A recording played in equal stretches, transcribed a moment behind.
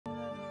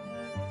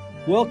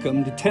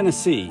Welcome to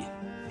Tennessee,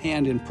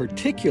 and in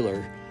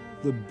particular,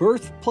 the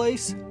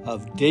birthplace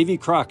of Davy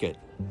Crockett.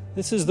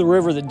 This is the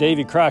river that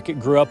Davy Crockett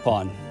grew up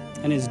on,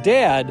 and his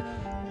dad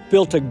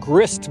built a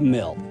grist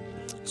mill.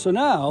 So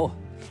now,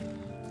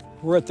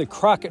 we're at the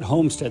Crockett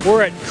homestead.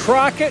 We're at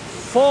Crockett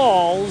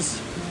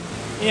Falls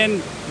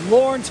in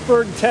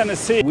Lawrenceburg,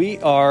 Tennessee. We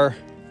are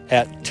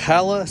at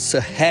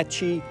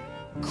Tallusahachie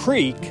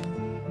Creek,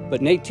 but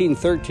in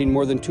 1813,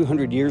 more than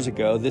 200 years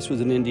ago, this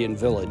was an Indian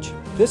village.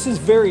 This is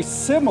very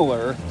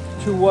similar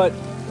to what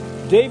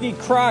Davy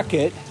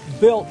Crockett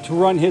built to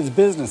run his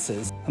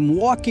businesses. I'm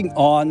walking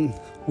on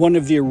one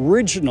of the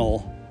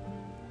original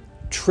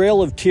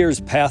Trail of Tears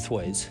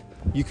pathways.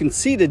 You can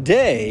see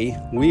today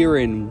we are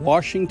in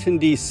Washington,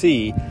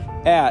 D.C.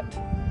 at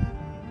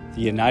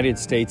the United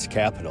States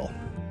Capitol.